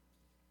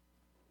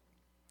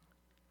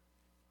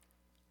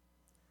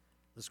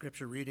The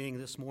scripture reading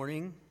this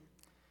morning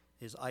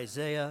is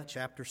Isaiah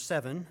chapter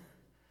 7,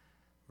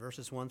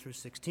 verses 1 through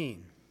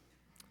 16.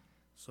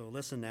 So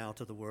listen now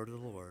to the word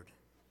of the Lord.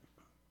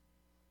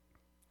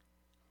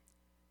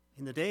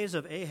 In the days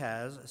of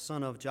Ahaz,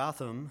 son of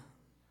Jotham,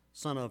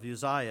 son of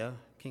Uzziah,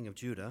 king of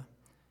Judah,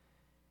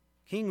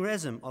 King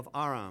Rezin of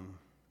Aram,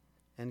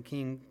 and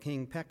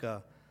King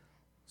Pekah,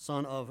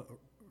 son of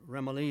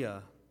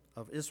Remaliah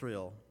of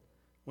Israel,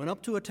 went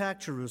up to attack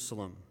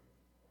Jerusalem,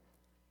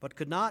 but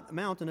could not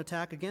mount an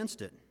attack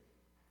against it.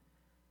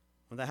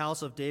 When the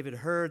house of David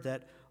heard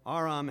that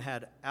Aram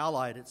had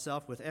allied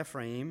itself with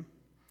Ephraim,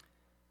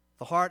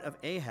 the heart of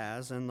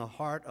Ahaz and the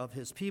heart of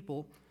his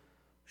people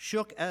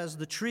shook as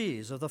the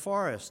trees of the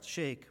forest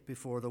shake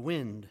before the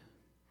wind.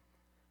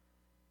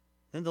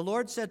 Then the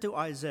Lord said to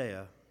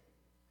Isaiah,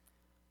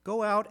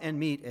 "Go out and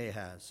meet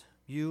Ahaz,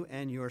 you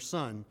and your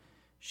son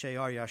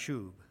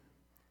Shear-Yashub,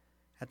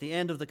 at the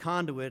end of the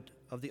conduit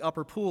of the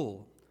upper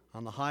pool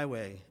on the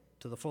highway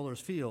to the fuller's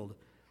field,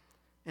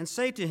 and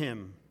say to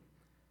him,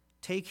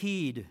 'Take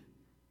heed,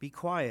 be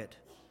quiet,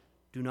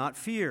 do not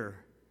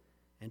fear,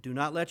 and do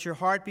not let your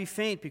heart be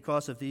faint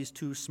because of these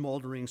two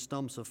smoldering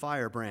stumps of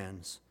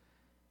firebrands,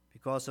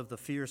 because of the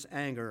fierce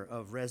anger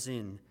of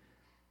Rezin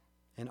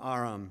and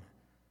Aram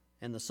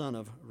and the son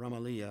of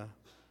Remaliah.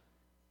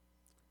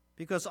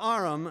 Because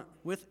Aram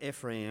with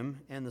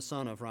Ephraim and the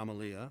son of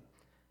Remaliah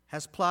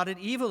has plotted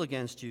evil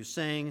against you,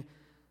 saying,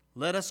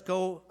 Let us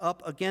go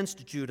up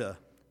against Judah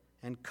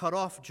and cut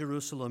off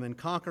Jerusalem and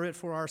conquer it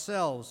for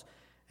ourselves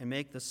and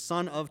make the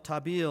son of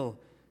Tabeel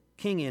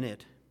king in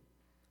it.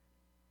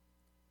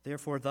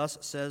 Therefore thus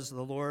says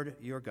the Lord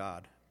your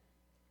God,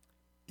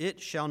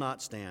 it shall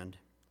not stand,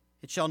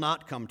 it shall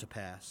not come to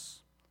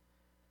pass.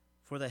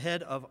 For the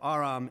head of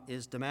Aram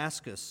is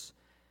Damascus,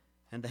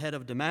 and the head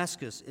of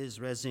Damascus is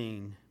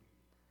Rezin.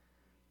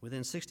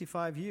 Within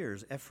 65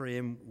 years,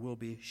 Ephraim will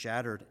be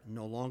shattered,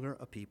 no longer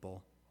a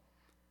people.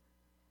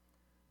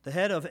 The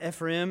head of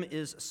Ephraim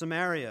is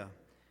Samaria,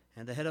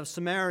 and the head of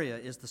Samaria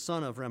is the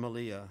son of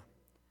Remaliah.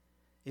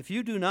 If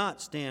you do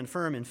not stand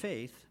firm in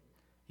faith,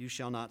 you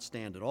shall not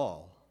stand at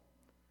all."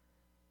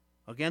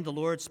 Again the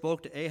Lord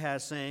spoke to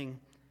Ahaz,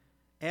 saying,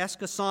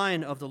 "Ask a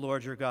sign of the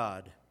Lord your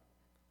God.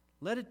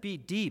 Let it be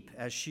deep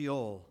as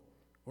Sheol,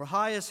 or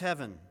high as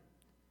heaven."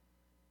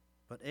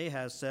 But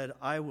Ahaz said,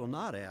 "I will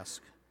not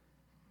ask.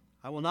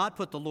 I will not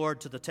put the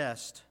Lord to the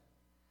test."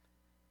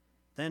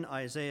 Then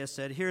Isaiah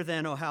said, "Hear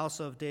then, O house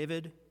of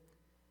David,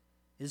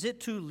 is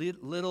it too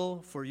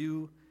little for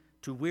you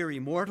to weary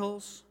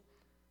mortals,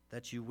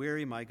 that you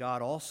weary my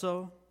God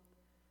also?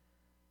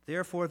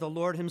 Therefore the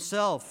Lord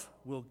himself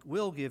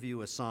will give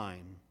you a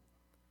sign.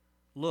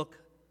 Look,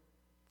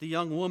 the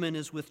young woman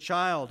is with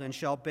child and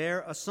shall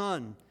bear a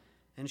son,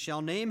 and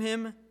shall name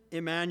him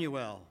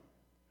Emmanuel.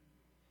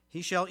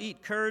 He shall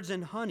eat curds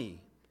and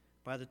honey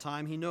by the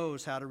time he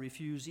knows how to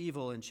refuse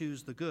evil and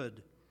choose the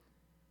good.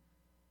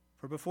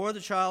 For before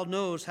the child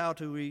knows how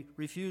to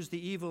refuse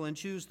the evil and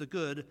choose the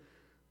good,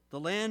 the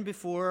land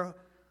before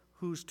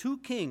whose two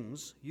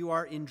kings you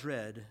are in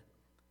dread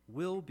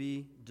will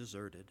be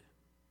deserted."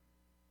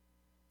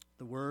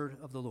 The word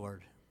of the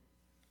Lord.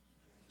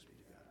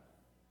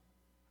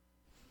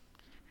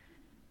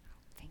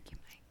 Thank you,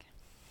 Mike.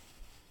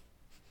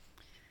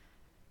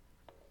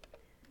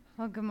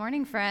 Well, good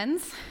morning,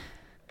 friends.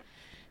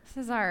 This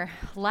is our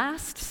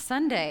last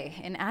Sunday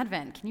in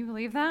Advent. Can you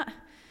believe that?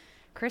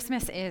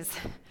 Christmas is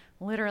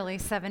literally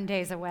 7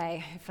 days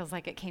away. It feels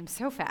like it came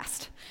so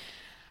fast.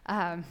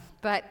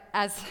 But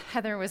as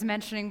Heather was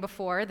mentioning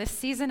before, this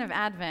season of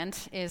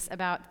Advent is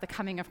about the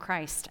coming of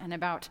Christ and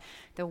about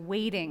the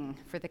waiting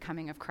for the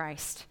coming of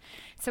Christ.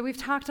 So we've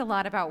talked a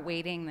lot about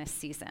waiting this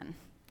season.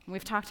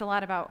 We've talked a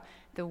lot about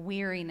the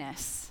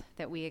weariness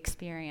that we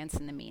experience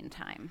in the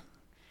meantime.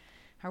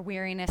 Our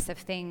weariness of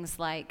things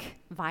like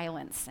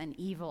violence and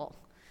evil,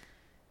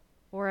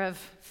 or of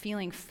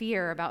feeling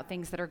fear about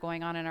things that are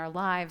going on in our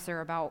lives, or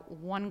about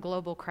one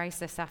global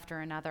crisis after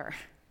another.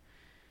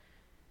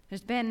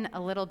 There's been a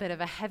little bit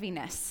of a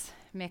heaviness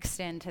mixed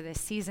into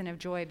this season of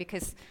joy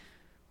because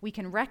we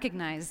can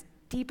recognize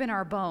deep in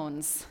our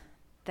bones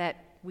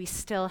that we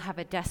still have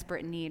a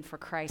desperate need for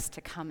Christ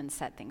to come and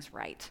set things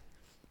right.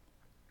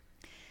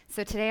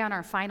 So today on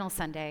our final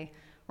Sunday,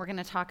 we're going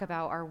to talk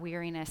about our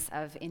weariness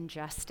of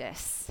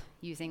injustice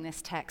using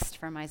this text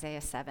from Isaiah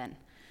 7,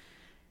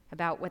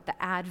 about what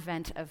the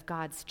advent of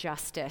God's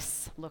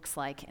justice looks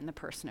like in the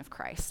person of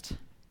Christ.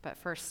 But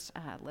first,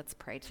 let's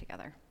pray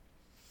together.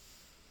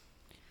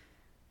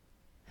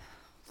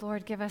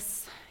 Lord, give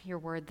us your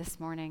word this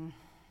morning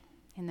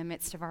in the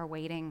midst of our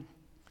waiting.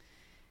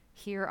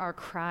 Hear our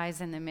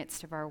cries in the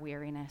midst of our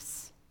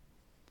weariness.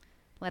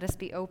 Let us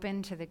be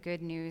open to the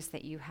good news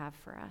that you have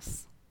for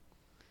us.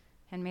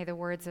 And may the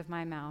words of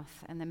my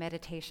mouth and the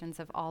meditations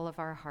of all of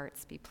our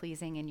hearts be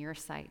pleasing in your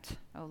sight,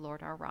 O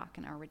Lord, our rock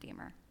and our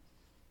Redeemer.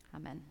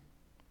 Amen.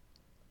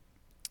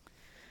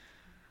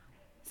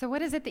 So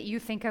what is it that you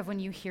think of when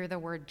you hear the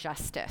word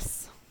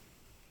justice?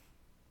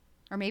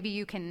 Or maybe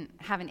you can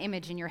have an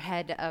image in your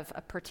head of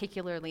a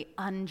particularly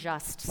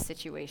unjust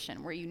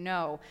situation where you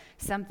know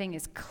something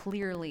is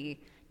clearly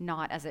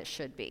not as it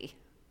should be.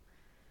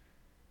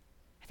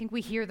 I think we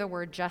hear the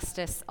word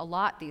justice a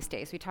lot these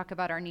days. We talk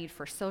about our need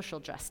for social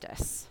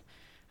justice.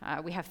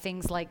 We have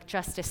things like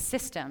justice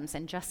systems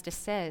and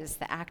justices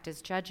that act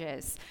as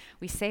judges.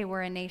 We say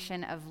we're a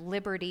nation of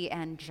liberty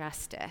and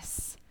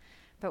justice.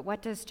 But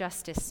what does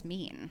justice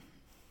mean?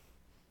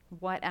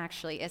 What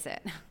actually is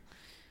it?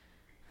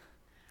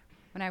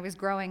 When I was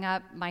growing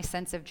up, my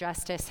sense of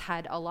justice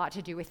had a lot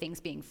to do with things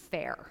being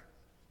fair.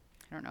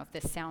 I don't know if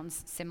this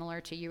sounds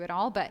similar to you at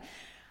all, but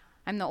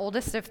I'm the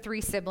oldest of 3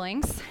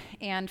 siblings,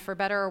 and for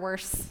better or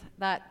worse,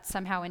 that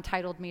somehow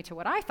entitled me to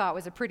what I thought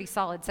was a pretty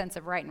solid sense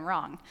of right and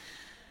wrong.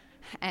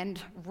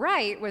 And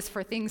right was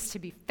for things to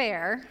be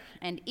fair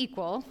and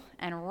equal,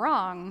 and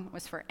wrong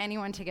was for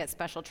anyone to get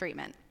special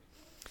treatment.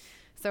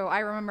 So I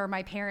remember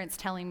my parents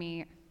telling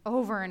me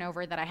over and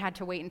over that I had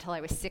to wait until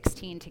I was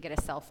 16 to get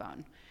a cell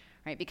phone.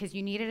 Right, because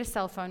you needed a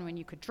cell phone when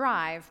you could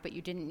drive, but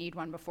you didn't need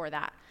one before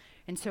that.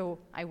 And so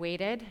I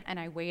waited,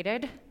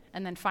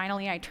 and then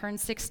finally I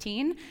turned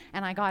 16,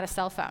 and I got a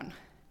cell phone.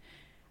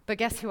 But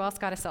guess who else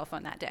got a cell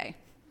phone that day?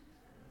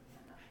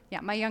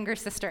 Yeah, my younger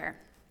sister,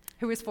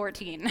 who was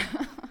 14.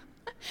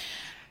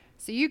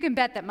 So you can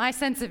bet that my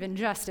sense of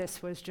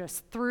injustice was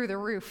just through the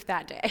roof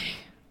that day.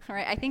 All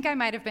right, I think I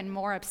might have been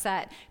more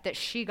upset that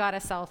she got a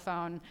cell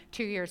phone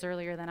 2 years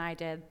earlier than I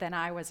did than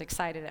I was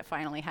excited at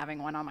finally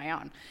having one on my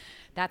own.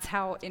 That's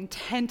how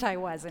intent I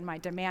was in my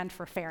demand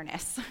for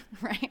fairness,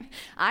 right?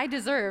 I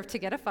deserved to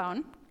get a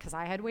phone because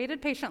I had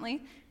waited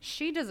patiently.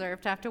 She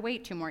deserved to have to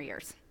wait 2 more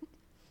years.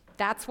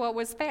 That's what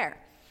was fair.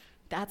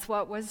 That's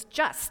what was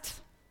just.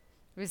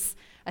 It was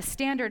a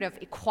standard of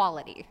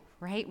equality,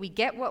 right? We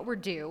get what we're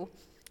due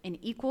in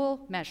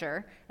equal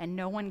measure, and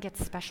no one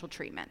gets special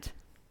treatment.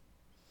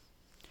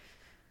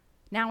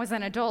 Now, as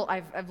an adult,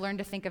 I've learned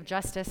to think of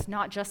justice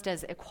not just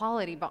as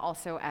equality, but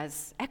also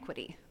as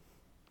equity.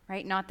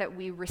 Right? Not that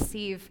we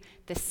receive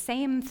the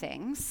same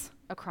things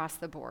across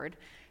the board,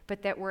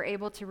 but that we're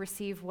able to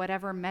receive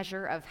whatever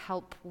measure of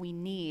help we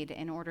need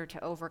in order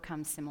to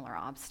overcome similar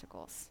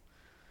obstacles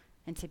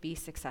and to be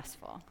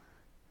successful.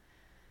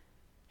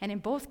 And in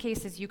both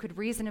cases, you could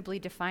reasonably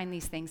define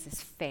these things as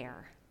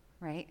fair,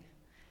 right?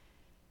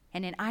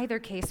 And in either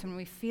case, when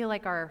we feel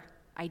like our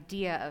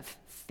idea of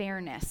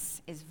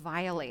fairness is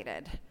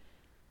violated,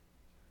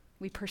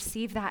 we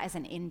perceive that as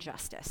an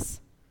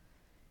injustice.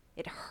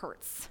 It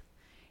hurts.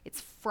 It's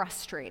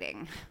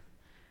frustrating.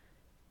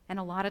 And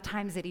a lot of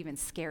times it even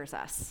scares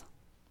us.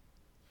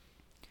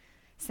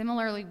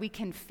 Similarly, we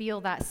can feel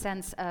that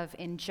sense of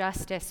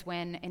injustice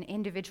when an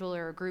individual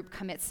or a group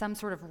commits some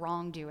sort of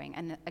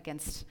wrongdoing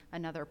against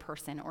another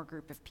person or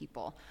group of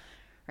people.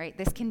 Right?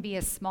 This can be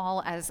as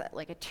small as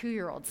like a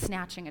 2-year-old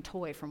snatching a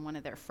toy from one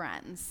of their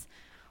friends.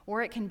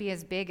 Or it can be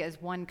as big as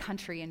one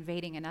country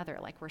invading another,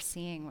 like we're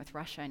seeing with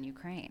Russia and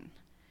Ukraine.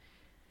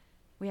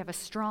 We have a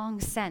strong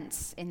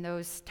sense in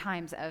those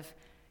times of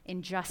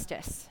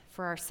injustice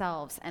for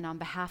ourselves and on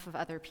behalf of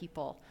other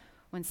people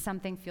when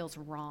something feels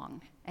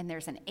wrong and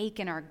there's an ache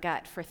in our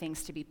gut for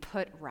things to be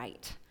put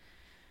right.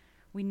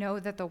 We know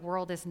that the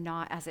world is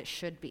not as it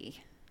should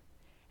be,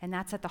 and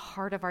that's at the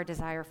heart of our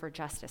desire for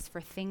justice,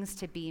 for things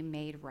to be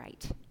made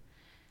right.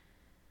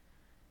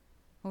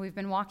 Well, we've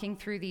been walking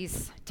through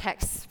these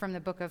texts from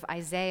the book of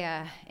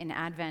Isaiah in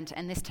Advent,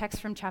 and this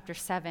text from chapter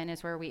 7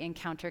 is where we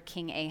encounter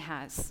King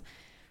Ahaz,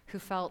 who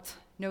felt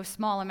no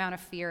small amount of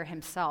fear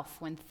himself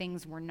when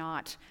things were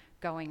not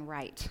going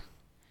right.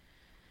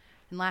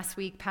 And last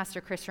week,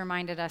 Pastor Chris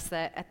reminded us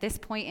that at this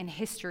point in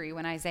history,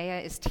 when Isaiah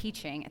is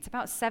teaching, it's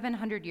about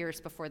 700 years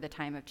before the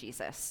time of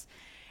Jesus.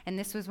 And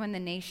this was when the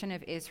nation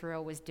of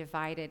Israel was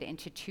divided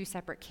into 2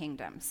 separate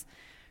kingdoms.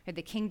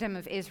 The kingdom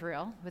of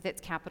Israel, with its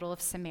capital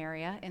of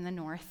Samaria in the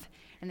north,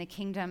 and the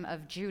kingdom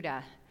of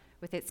Judah,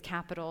 with its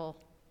capital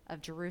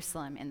of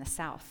Jerusalem in the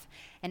south.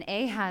 And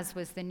Ahaz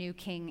was the new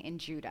king in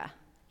Judah.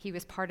 He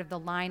was part of the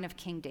line of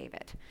King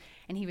David,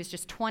 and he was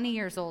just 20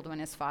 years old when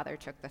his father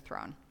took the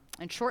throne.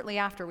 And shortly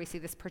after, we see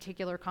this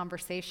particular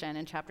conversation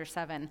in chapter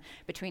 7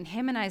 between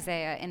him and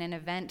Isaiah in an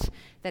event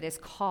that is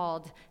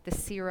called the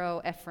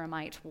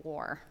Syro-Ephraimite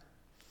War.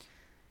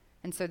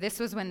 And so this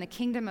was when the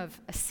kingdom of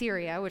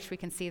Assyria, which we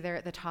can see there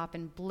at the top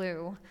in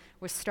blue,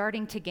 was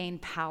starting to gain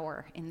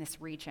power in this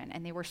region,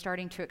 and they were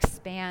starting to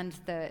expand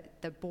the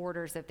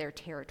borders of their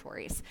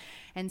territories.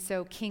 And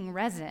so King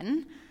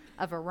Rezin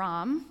of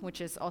Aram,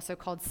 which is also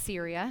called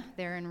Syria,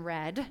 there in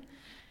red,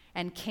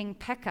 and King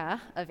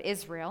Pekah of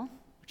Israel,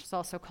 which is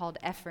also called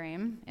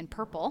Ephraim in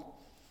purple,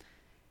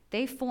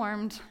 they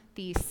formed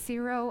the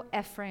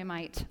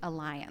Syro-Ephraimite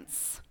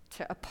alliance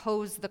to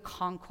oppose the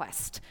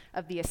conquest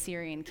of the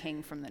Assyrian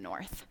king from the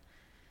north.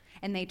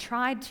 And they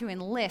tried to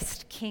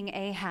enlist King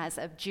Ahaz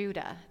of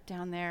Judah,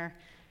 down there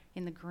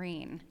in the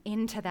green,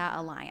 into that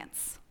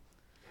alliance.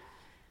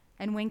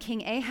 And when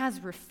King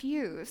Ahaz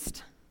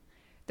refused,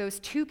 those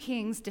 2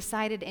 kings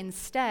decided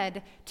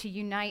instead to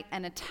unite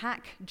and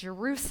attack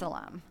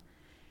Jerusalem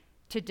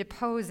to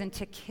depose and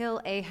to kill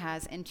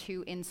Ahaz and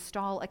to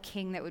install a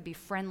king that would be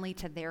friendly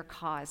to their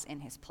cause in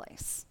his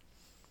place.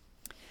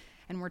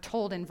 And we're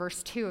told in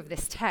verse 2 of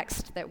this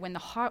text that when the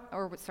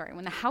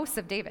house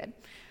of David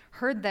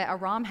heard that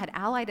Aram had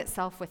allied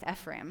itself with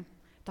Ephraim,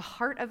 the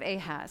heart of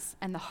Ahaz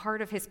and the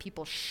heart of his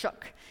people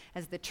shook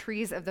as the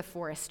trees of the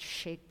forest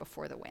shake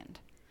before the wind.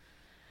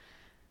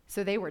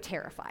 So they were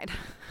terrified,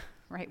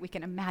 right? We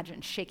can imagine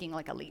shaking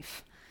like a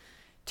leaf.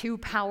 Two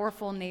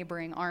powerful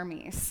neighboring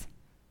armies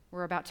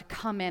were about to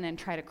come in and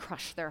try to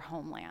crush their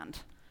homeland.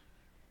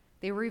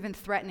 They were even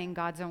threatening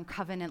God's own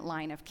covenant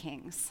line of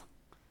kings.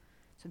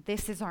 So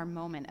this is our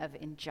moment of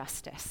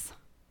injustice.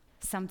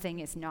 Something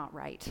is not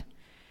right.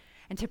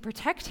 And to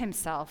protect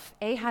himself,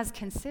 Ahaz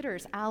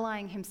considers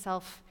allying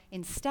himself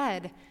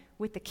instead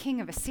with the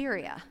king of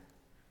Assyria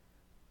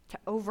to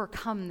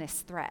overcome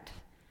this threat.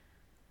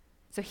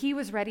 So he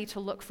was ready to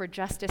look for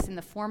justice in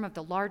the form of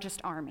the largest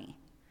army,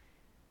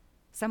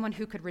 someone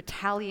who could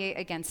retaliate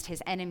against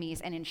his enemies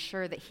and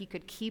ensure that he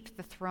could keep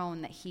the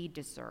throne that he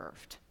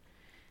deserved.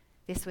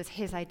 This was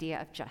his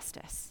idea of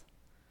justice.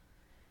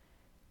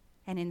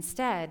 And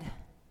instead,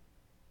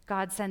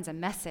 God sends a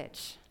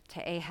message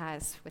to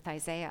Ahaz with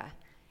Isaiah,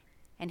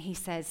 and he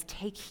says,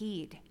 "Take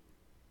heed,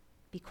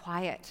 be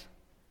quiet,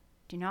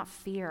 do not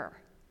fear,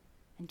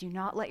 and do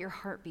not let your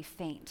heart be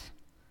faint.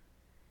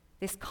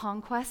 This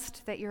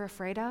conquest that you're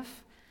afraid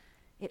of,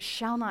 it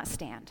shall not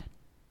stand,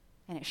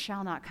 and it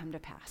shall not come to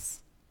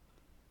pass."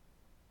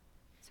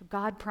 So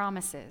God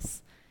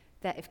promises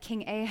that if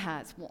King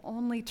Ahaz will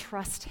only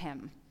trust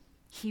him,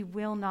 he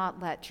will not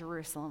let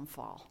Jerusalem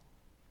fall.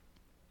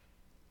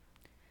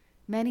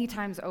 Many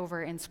times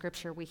over in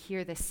Scripture, we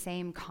hear this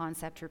same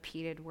concept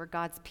repeated, where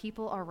God's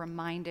people are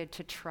reminded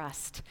to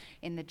trust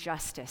in the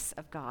justice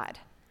of God.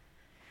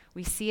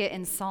 We see it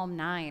in Psalm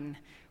 9,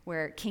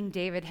 where King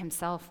David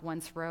himself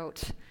once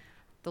wrote,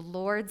 "The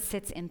Lord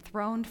sits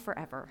enthroned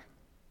forever.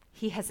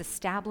 He has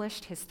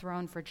established his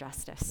throne for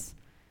justice.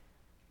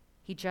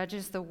 He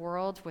judges the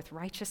world with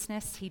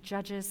righteousness. He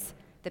judges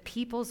the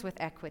peoples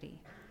with equity.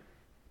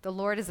 The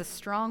Lord is a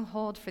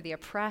stronghold for the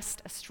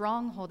oppressed, a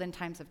stronghold in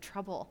times of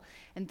trouble.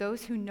 And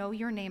those who know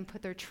your name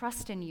put their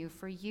trust in you,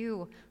 for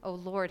you, O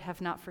Lord, have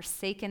not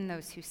forsaken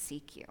those who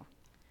seek you."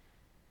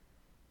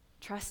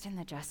 Trust in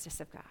the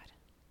justice of God.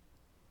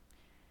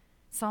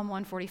 Psalm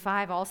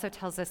 145 also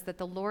tells us that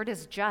the Lord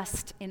is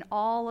just in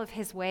all of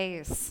his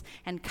ways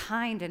and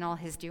kind in all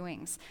his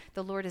doings.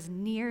 The Lord is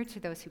near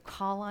to those who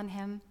call on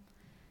him,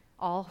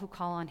 all who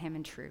call on him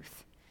in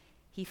truth.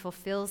 He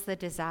fulfills the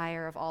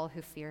desire of all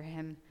who fear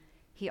him.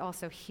 He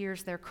also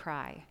hears their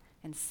cry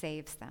and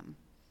saves them.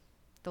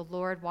 The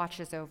Lord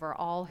watches over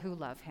all who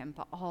love him,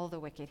 but all the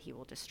wicked he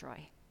will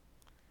destroy.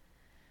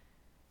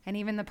 And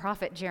even the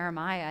prophet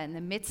Jeremiah, in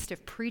the midst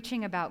of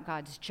preaching about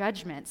God's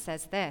judgment,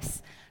 says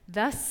this,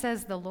 "Thus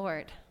says the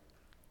Lord,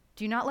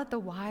 do not let the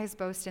wise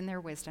boast in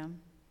their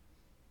wisdom.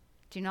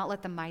 Do not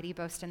let the mighty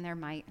boast in their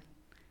might.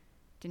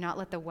 Do not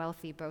let the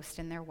wealthy boast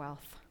in their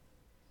wealth.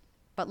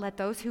 But let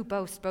those who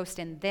boast boast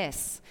in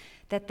this,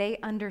 that they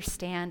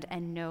understand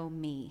and know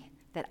me,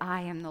 that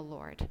I am the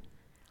Lord.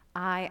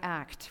 I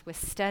act with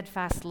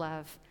steadfast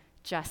love,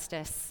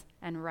 justice,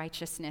 and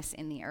righteousness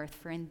in the earth,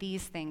 for in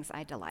these things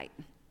I delight."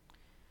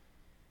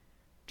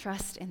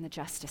 Trust in the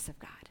justice of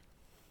God.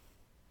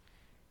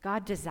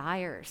 God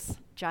desires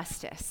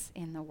justice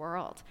in the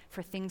world,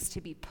 for things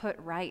to be put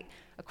right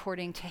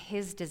according to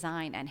his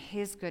design and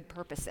his good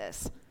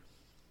purposes.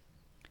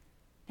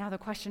 Now the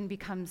question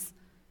becomes,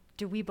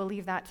 do we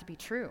believe that to be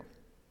true?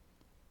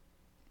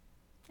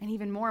 And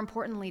even more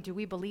importantly, do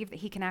we believe that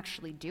he can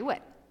actually do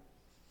it?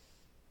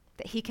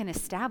 That he can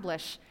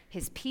establish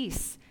his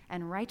peace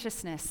and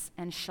righteousness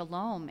and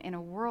shalom in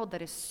a world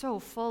that is so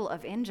full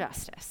of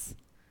injustice?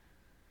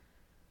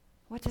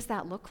 What does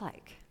that look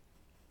like?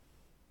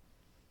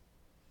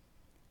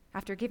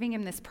 After giving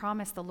him this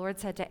promise, the Lord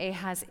said to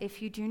Ahaz,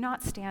 "If you do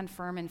not stand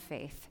firm in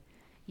faith,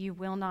 you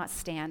will not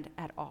stand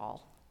at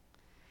all."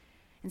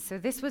 And so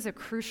this was a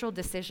crucial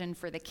decision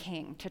for the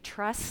king, to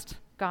trust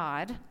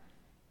God,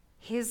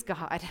 his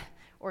God,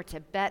 or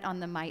to bet on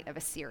the might of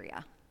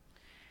Assyria.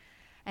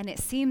 And it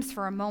seems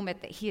for a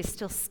moment that he is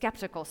still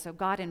skeptical, so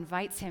God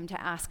invites him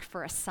to ask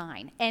for a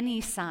sign,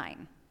 any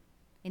sign.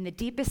 In the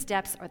deepest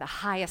depths or the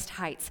highest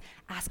heights,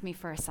 ask me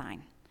for a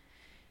sign.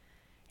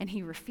 And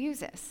he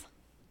refuses.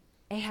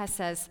 Ahaz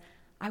says,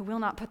 "I will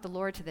not put the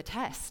Lord to the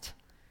test,"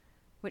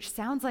 which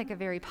sounds like a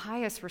very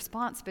pious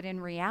response, but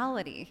in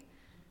reality,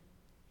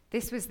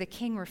 this was the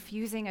king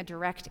refusing a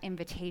direct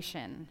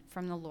invitation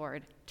from the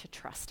Lord to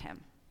trust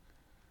him.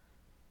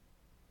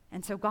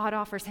 And so God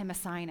offers him a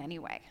sign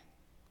anyway.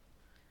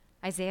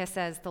 Isaiah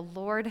says, "The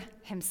Lord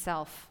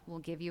himself will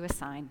give you a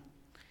sign.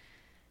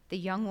 The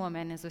young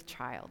woman is with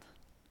child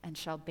and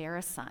shall bear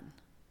a son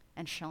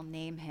and shall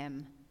name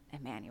him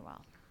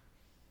Emmanuel."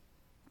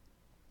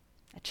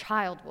 A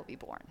child will be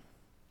born.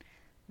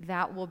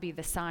 That will be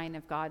the sign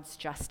of God's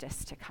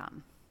justice to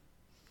come.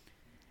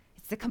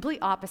 It's the complete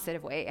opposite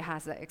of what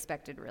Ahaz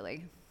expected,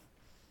 really.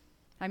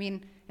 I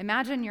mean,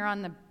 imagine you're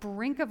on the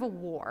brink of a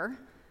war.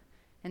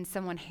 and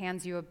someone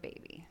hands you a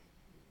baby.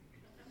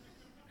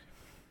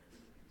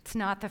 It's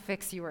not the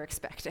fix you were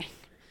expecting.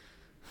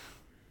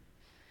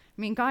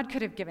 I mean, God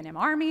could have given him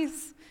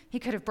armies. He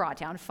could have brought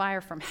down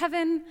fire from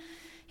heaven.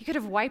 He could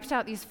have wiped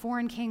out these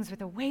foreign kings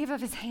with a wave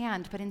of his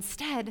hand, but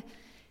instead,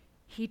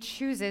 he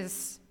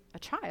chooses a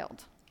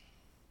child.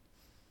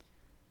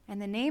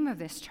 And the name of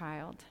this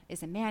child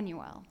is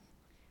Emmanuel,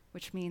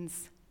 which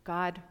means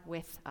God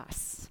with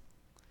us.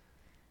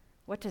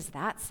 What does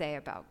that say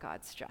about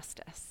God's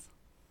justice?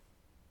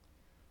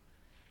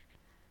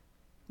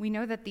 We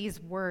know that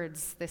these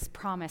words, this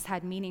promise,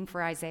 had meaning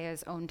for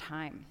Isaiah's own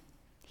time.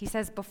 He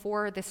says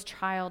before this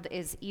child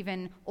is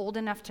even old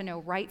enough to know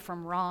right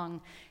from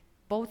wrong,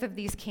 both of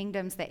these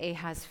kingdoms that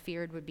Ahaz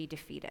feared would be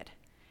defeated.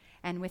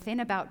 And within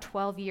about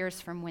 12 years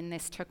from when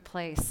this took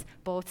place,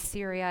 both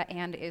Syria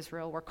and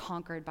Israel were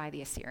conquered by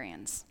the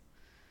Assyrians.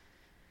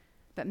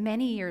 But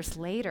many years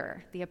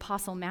later, the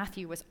Apostle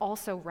Matthew was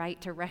also right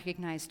to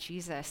recognize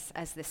Jesus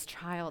as this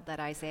child that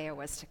Isaiah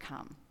was to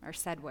come, or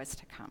said was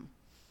to come.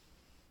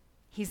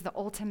 He's the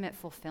ultimate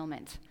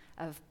fulfillment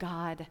of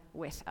God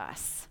with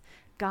us.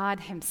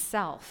 God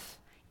himself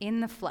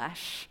in the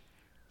flesh,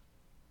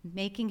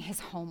 making his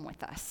home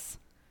with us,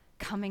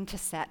 coming to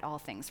set all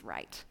things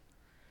right.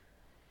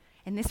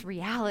 And this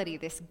reality,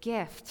 this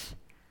gift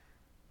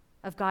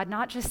of God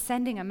not just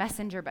sending a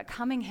messenger, but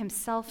coming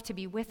himself to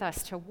be with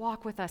us, to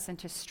walk with us, and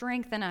to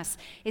strengthen us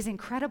is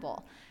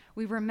incredible.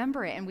 We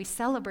remember it and we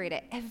celebrate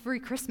it every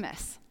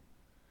Christmas.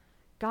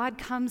 God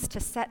comes to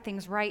set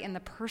things right in the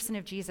person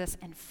of Jesus,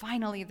 and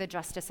finally the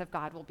justice of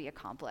God will be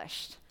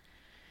accomplished.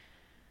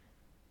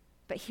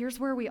 But here's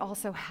where we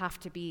also have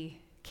to be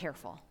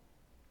careful.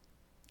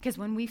 Because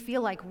when we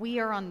feel like we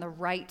are on the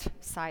right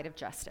side of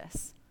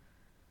justice,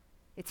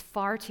 it's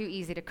far too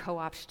easy to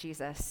co-opt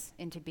Jesus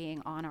into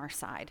being on our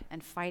side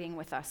and fighting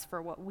with us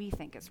for what we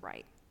think is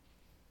right.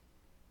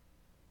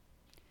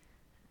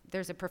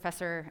 There's a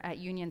professor at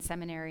Union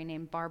Seminary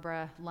named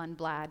Barbara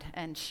Lundblad,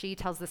 and she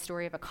tells the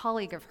story of a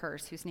colleague of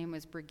hers whose name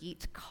was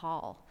Brigitte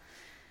Kahl,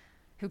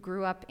 who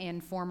grew up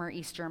in former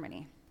East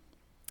Germany.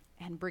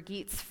 And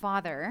Brigitte's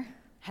father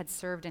had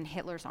served in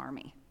Hitler's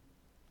army.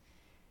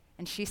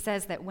 And she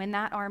says that when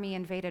that army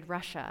invaded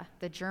Russia,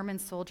 the German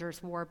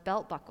soldiers wore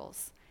belt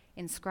buckles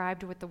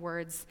inscribed with the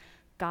words,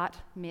 Gott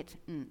mit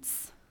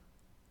uns,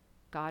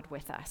 God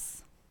with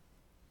us.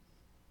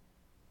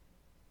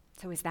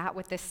 So is that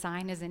what this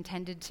sign is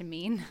intended to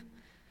mean?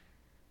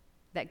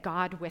 That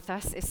God with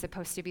us is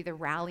supposed to be the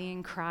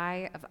rallying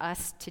cry of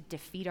us to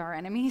defeat our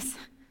enemies?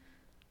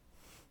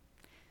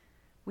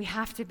 We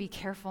have to be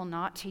careful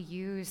not to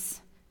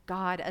use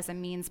God as a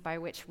means by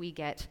which we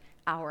get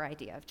our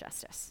idea of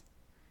justice.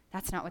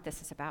 That's not what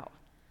this is about.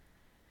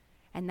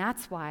 And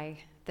that's why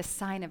the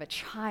sign of a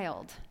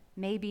child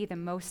may be the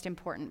most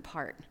important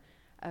part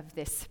of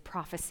this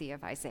prophecy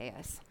of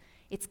Isaiah's.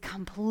 It's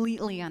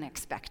completely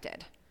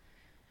unexpected.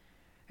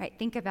 Right,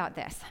 think about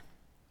this.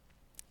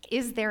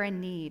 Is there a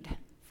need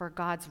for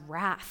God's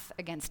wrath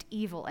against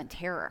evil and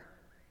terror?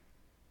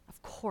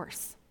 Of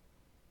course.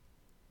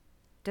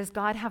 Does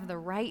God have the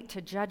right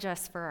to judge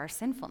us for our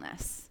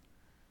sinfulness?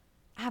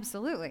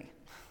 Absolutely.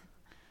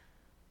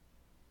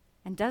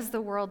 And does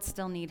the world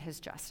still need his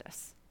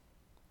justice?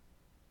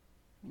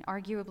 I mean,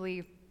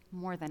 arguably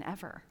more than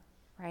ever,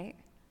 right?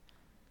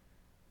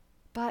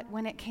 But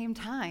when it came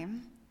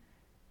time,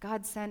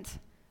 God sent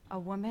a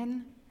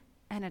woman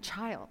and a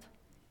child.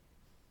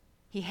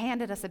 He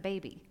handed us a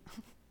baby.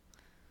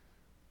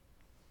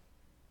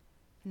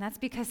 And that's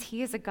because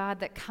he is a God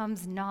that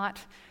comes not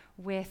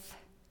with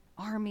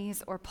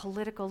armies or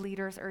political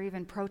leaders or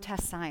even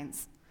protest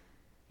signs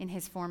in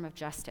his form of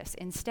justice.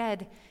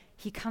 Instead,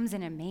 he comes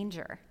in a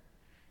manger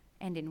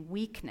and in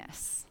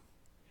weakness.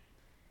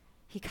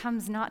 He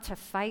comes not to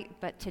fight,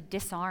 but to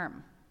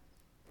disarm,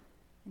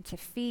 and to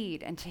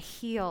feed, and to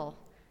heal,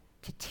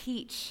 to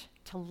teach,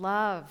 to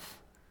love,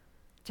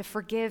 to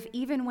forgive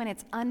even when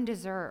it's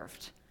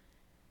undeserved,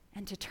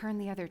 and to turn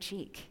the other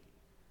cheek.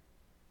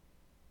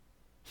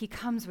 He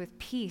comes with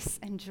peace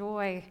and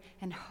joy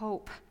and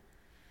hope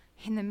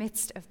in the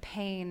midst of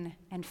pain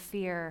and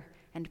fear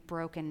and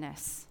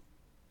brokenness.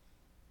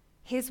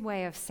 His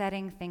way of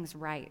setting things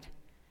right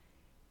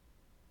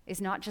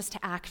is not just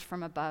to act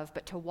from above,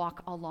 but to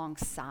walk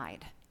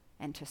alongside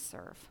and to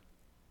serve.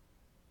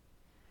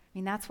 I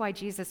mean, that's why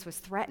Jesus was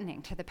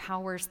threatening to the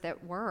powers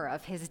that were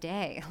of his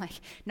day.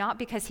 Not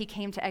because he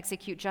came to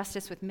execute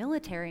justice with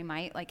military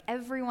might, like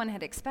everyone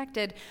had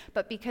expected,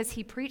 but because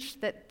he preached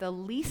that the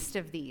least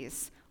of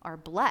these are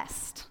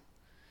blessed.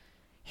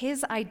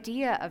 His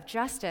idea of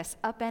justice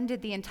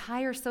upended the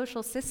entire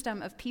social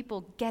system of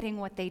people getting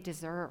what they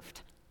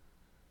deserved.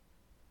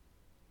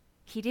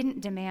 He didn't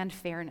demand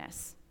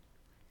fairness.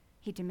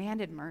 He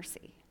demanded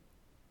mercy.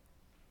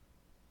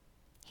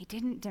 He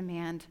didn't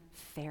demand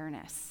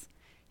fairness.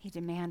 He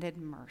demanded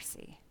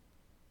mercy.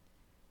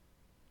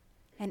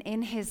 And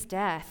in his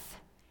death,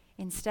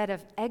 instead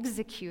of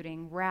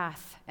executing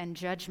wrath and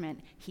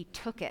judgment, he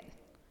took it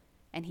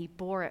and he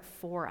bore it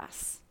for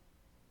us.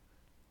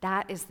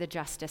 That is the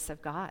justice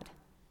of God.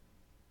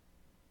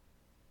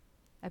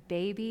 a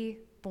baby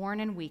born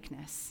in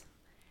weakness,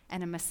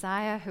 and a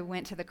Messiah who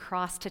went to the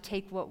cross to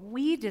take what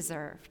we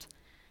deserved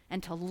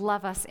and to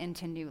love us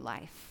into new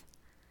life.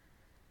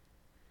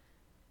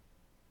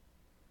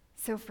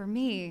 So for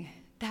me,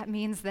 that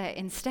means that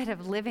instead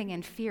of living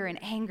in fear and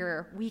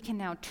anger, we can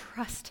now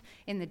trust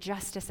in the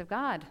justice of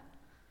God.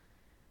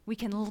 We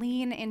can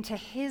lean into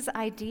his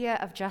idea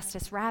of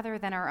justice rather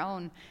than our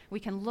own. We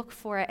can look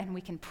for it and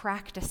we can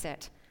practice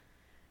it.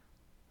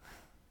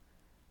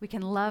 We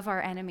can love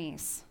our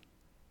enemies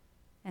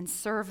and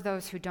serve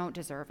those who don't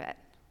deserve it.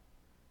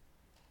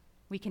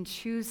 We can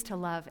choose to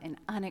love in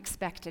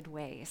unexpected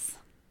ways.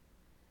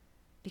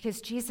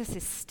 Because Jesus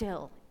is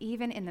still,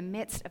 even in the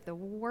midst of the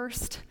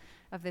worst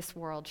of this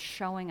world,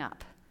 showing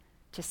up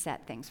to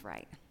set things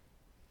right.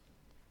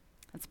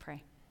 Let's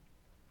pray.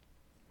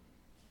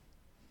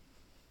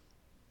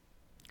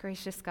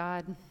 Gracious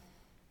God,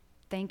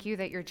 thank you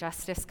that your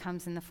justice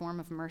comes in the form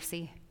of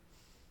mercy.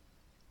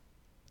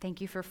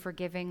 Thank you for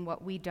forgiving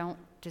what we don't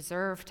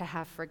deserve to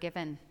have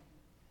forgiven.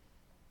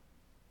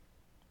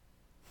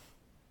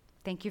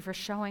 Thank you for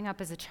showing up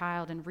as a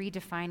child and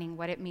redefining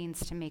what it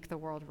means to make the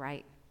world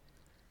right.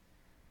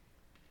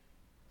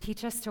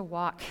 Teach us to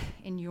walk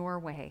in your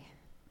way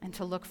and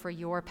to look for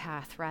your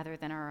path rather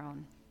than our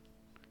own.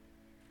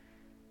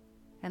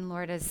 And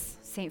Lord, as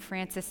St.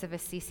 Francis of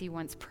Assisi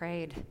once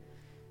prayed,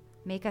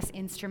 make us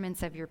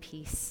instruments of your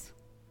peace.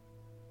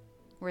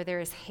 Where there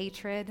is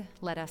hatred,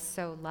 let us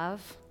sow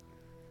love.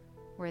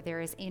 Where there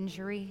is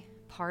injury,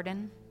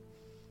 pardon.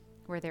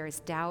 Where there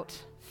is doubt,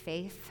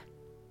 faith.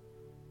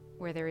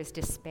 Where there is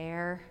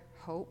despair,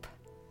 hope.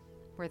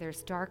 Where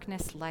there's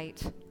darkness,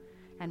 light.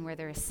 And where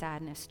there is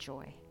sadness,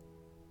 joy.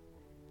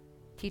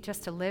 Teach us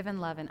to live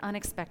and love in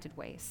unexpected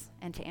ways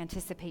and to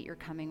anticipate your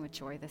coming with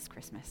joy this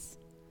Christmas.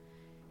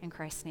 In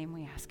Christ's name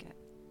we ask it.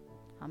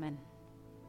 Amen.